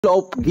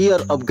Top gear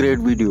upgrade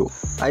video.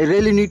 I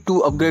really need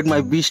to upgrade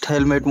my beast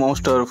helmet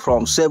monster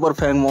from saber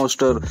fang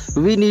monster.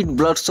 We need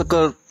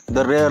bloodsucker,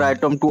 the rare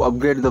item, to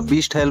upgrade the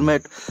beast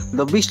helmet.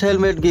 The beast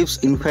helmet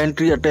gives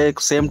infantry attack,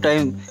 same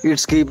time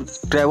it gives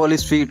travel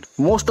speed.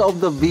 Most of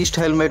the beast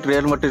helmet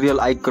rare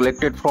material I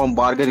collected from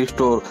bargain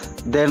store.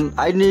 Then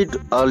I need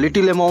a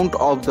little amount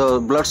of the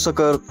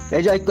bloodsucker.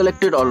 As I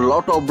collected a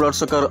lot of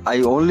bloodsucker,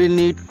 I only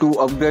need to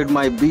upgrade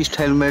my beast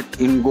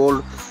helmet in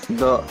gold,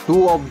 the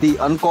 2 of the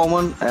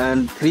uncommon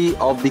and 3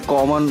 of the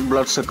common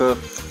bloodsucker.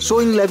 So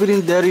in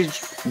labyrinth there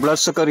is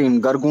bloodsucker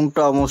in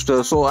Gargunta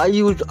monster. So I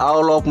used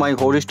all of my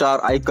holy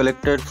star I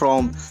collected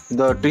from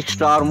the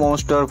trickstar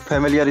monster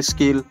familiar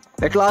skill.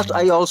 At last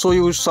I also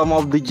used some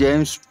of the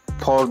gems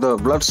for the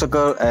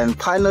bloodsucker,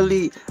 and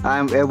finally I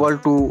am able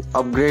to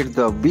upgrade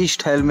the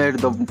beast helmet,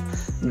 the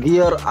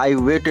gear I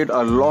waited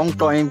a long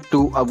time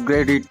to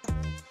upgrade it.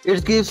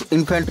 It gives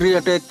infantry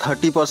attack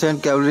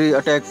 30%, cavalry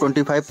attack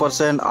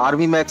 25%,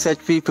 army max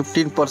HP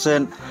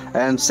 15%,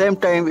 and same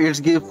time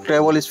it gives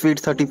travel speed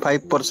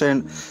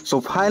 35%. So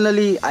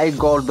finally I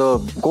got the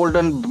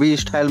golden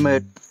beast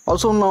helmet.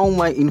 Also now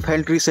my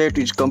infantry set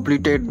is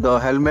completed, the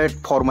helmet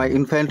for my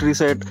infantry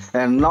set,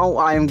 and now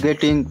I am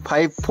getting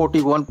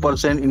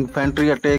 541% infantry attack.